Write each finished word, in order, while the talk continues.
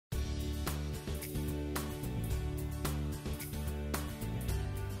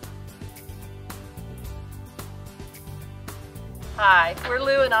Hi, we're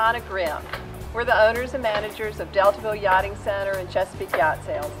Lou and Anna Grimm. We're the owners and managers of Deltaville Yachting Center and Chesapeake Yacht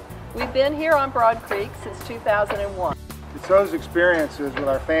Sales. We've been here on Broad Creek since 2001. It's those experiences with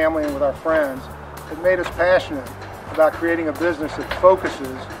our family and with our friends that made us passionate about creating a business that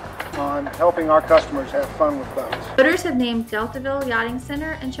focuses on helping our customers have fun with boats. Boaters have named Deltaville Yachting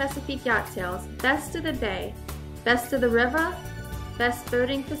Center and Chesapeake Yacht Sales Best of the Bay, Best of the River, Best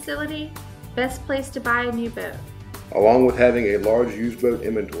Boating Facility, Best Place to Buy a New Boat. Along with having a large used boat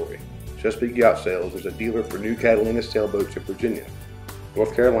inventory, Chesapeake Yacht Sales is a dealer for new Catalina sailboats in Virginia,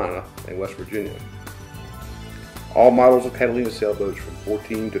 North Carolina, and West Virginia. All models of Catalina sailboats from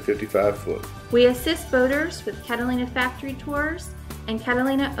 14 to 55 foot. We assist boaters with Catalina factory tours and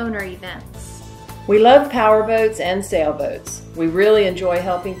Catalina owner events. We love powerboats and sailboats. We really enjoy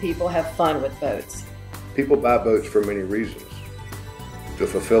helping people have fun with boats. People buy boats for many reasons. To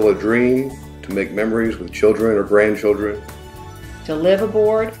fulfill a dream, to make memories with children or grandchildren, To live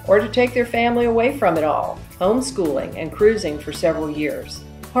aboard or to take their family away from it all, homeschooling and cruising for several years.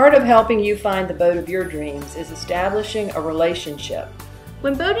 Part of helping you find the boat of your dreams is establishing a relationship.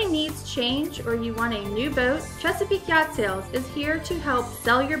 When boating needs change or you want a new boat, Chesapeake Yacht Sales is here to help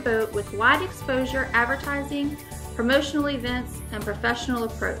sell your boat with wide exposure advertising, promotional events, and professional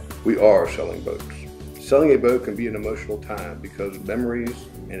approach. we are selling boats. Selling a boat can be an emotional time because of memories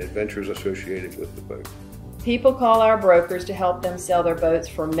and adventures associated with the boat. People call our brokers to help them sell their boats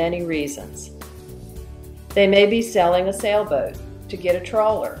for many reasons. They may be selling a sailboat to get a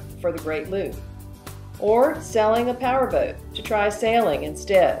trawler for the Great Loop, or selling a powerboat to try sailing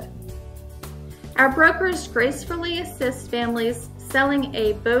instead. Our brokers gracefully assist families selling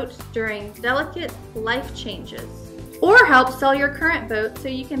a boat during delicate life changes, or help sell your current boat so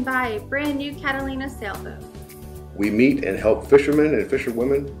you can buy a brand new Catalina sailboat. We meet and help fishermen and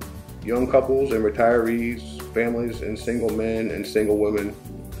fisherwomen, young couples and retirees, families and single men and single women,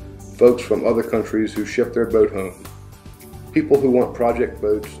 folks from other countries who ship their boat home, people who want project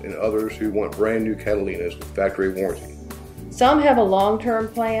boats, and others who want brand new Catalinas with factory warranty. Some have a long-term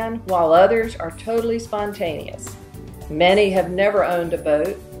plan, while others are totally spontaneous. Many have never owned a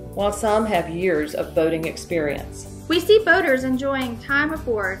boat, while some have years of boating experience. We see boaters enjoying time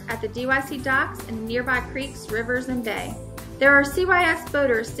aboard at the DYC docks and nearby creeks, rivers, and bay. There are CYS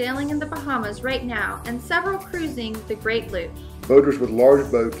boaters sailing in the Bahamas right now and several cruising the Great Loop. Boaters with large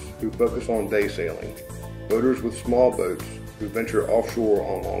boats who focus on day sailing. Boaters with small boats who venture offshore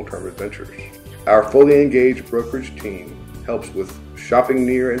on long-term adventures. Our fully engaged brokerage team helps with shopping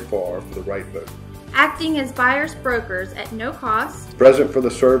near and far for the right boat. Acting as buyers brokers at no cost. Present for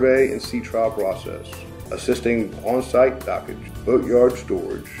the survey and sea trial process. Assisting on-site dockage, boatyard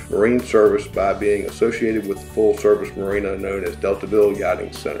storage, marine service by being associated with the full-service marina known as Deltaville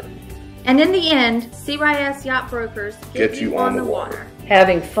Yachting Center. And in the end, CYS Yacht Brokers get you on the water.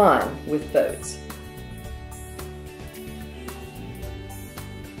 Having fun with boats.